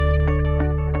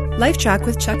LifeTrac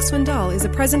with Chuck Swindoll is a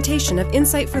presentation of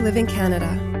Insight for Living Canada.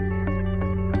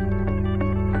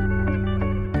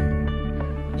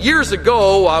 Years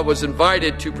ago, I was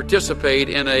invited to participate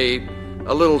in a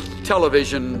little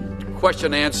television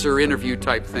question-answer interview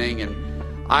type thing, and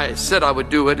I said I would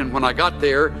do it. And when I got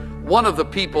there, one of the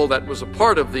people that was a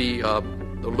part of the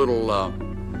little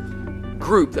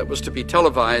group that was to be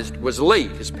televised was late.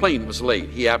 His plane was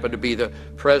late. He happened to be the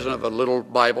president of a little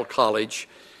Bible college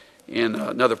in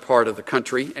another part of the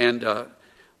country, and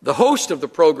the host of the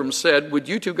program said, "Would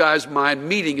you two guys mind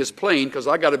meeting his plane? Because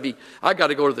I got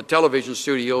to go to the television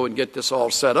studio and get this all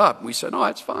set up." And we said, "No,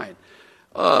 that's fine.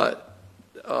 What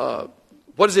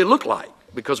does he look like?"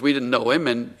 Because we didn't know him,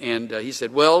 and he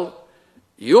said, "Well,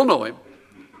 you'll know him."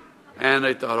 And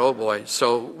I thought, oh boy.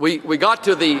 So we got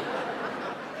to the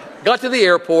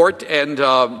airport, and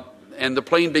the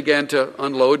plane began to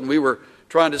unload, and we were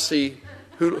trying to see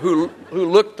who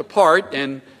looked the part.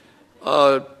 And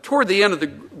toward the end of the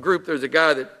group, there's a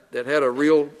guy that had a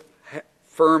real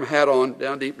firm hat on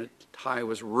down deep, and the tie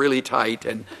was really tight,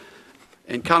 and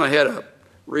kind of had a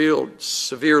real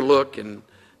severe look, and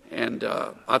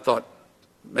I thought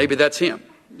maybe that's him.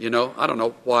 I don't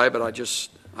know why, but I just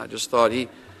thought he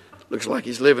looks like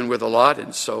he's living with a lot,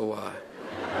 and so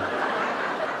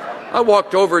I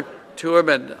walked over to him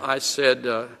and I said,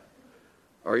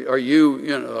 "Are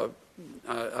you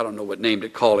I don't know what name to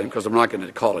call him because I'm not going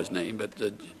to call his name, but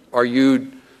are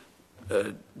you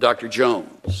Dr.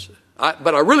 Jones?"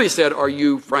 But I really said, "Are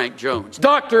you Frank Jones?"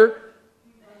 "Dr.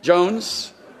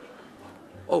 Jones?"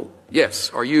 "Oh, yes."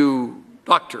 "Are you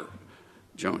Dr.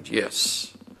 Jones?"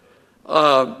 "Yes."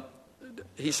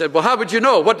 He said, "Well, how would you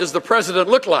know? What does the president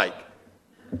look like?"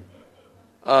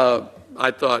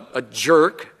 I thought, a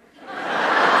jerk.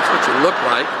 That's what you look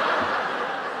like.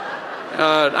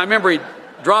 I remember he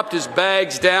dropped his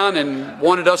bags down and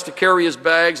wanted us to carry his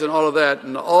bags and all of that.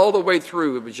 And all the way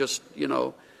through, it was just,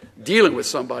 dealing with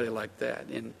somebody like that.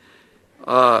 And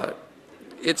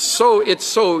it's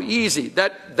so easy.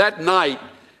 That night,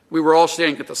 we were all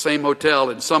staying at the same hotel,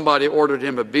 and somebody ordered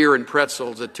him a beer and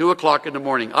pretzels at 2 o'clock in the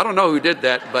morning. I don't know who did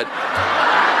that, but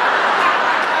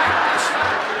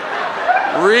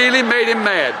really made him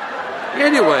mad.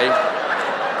 Anyway,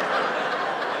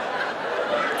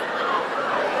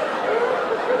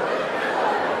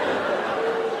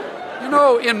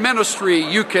 in ministry,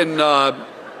 you can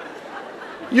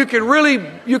really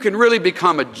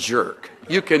become a jerk.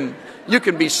 You can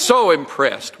be so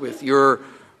impressed with your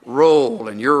role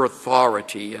and your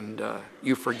authority, and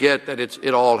you forget that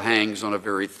it all hangs on a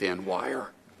very thin wire.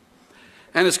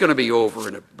 And it's going to be over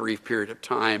in a brief period of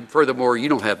time. Furthermore, you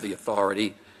don't have the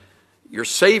authority. Your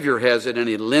Savior has it, and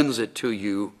He lends it to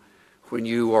you when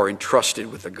you are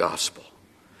entrusted with the gospel.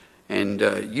 And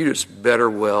you just better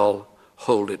well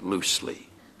hold it loosely.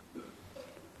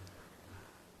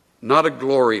 Not a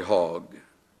glory hog.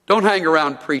 Don't hang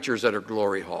around preachers that are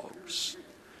glory hogs.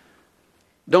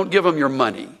 Don't give them your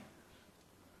money.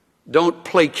 Don't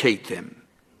placate them.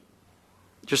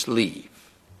 Just leave.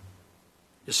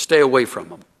 Just stay away from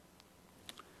them.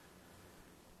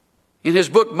 In his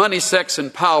book, Money, Sex,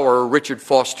 and Power, Richard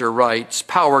Foster writes,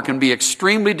 "Power can be an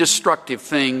extremely destructive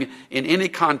thing in any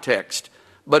context,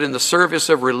 but in the service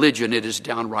of religion, it is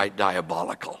downright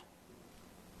diabolical."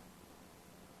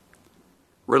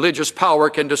 Religious power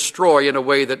can destroy in a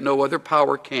way that no other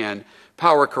power can.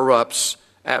 Power corrupts.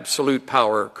 Absolute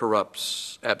power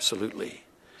corrupts absolutely.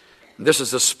 This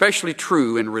is especially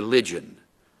true in religion.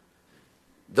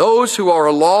 Those who are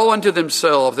a law unto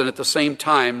themselves and at the same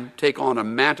time take on a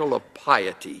mantle of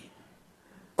piety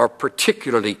are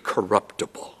particularly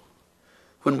corruptible.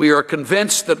 When we are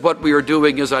convinced that what we are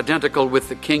doing is identical with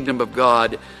the kingdom of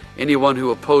God, anyone who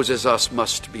opposes us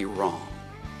must be wrong.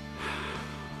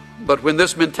 But when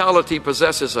this mentality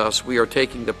possesses us, we are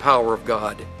taking the power of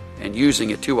God and using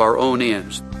it to our own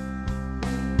ends.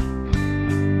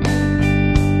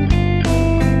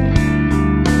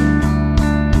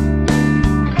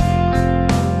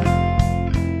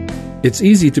 It's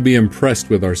easy to be impressed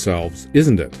with ourselves,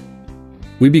 isn't it?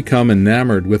 We become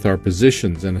enamored with our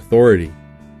positions and authority,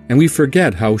 and we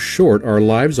forget how short our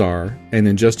lives are, and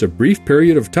in just a brief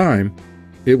period of time,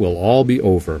 it will all be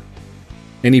over.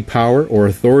 Any power or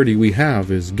authority we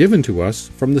have is given to us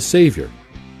from the Savior.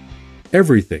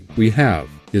 Everything we have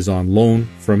is on loan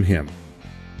from Him.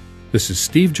 This is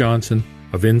Steve Johnson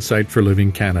of Insight for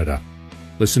Living Canada.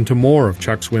 Listen to more of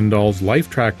Chuck Swindoll's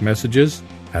LifeTrac messages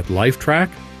at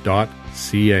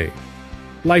lifetrac.ca.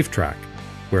 LifeTrac,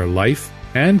 where life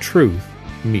and truth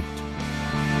meet.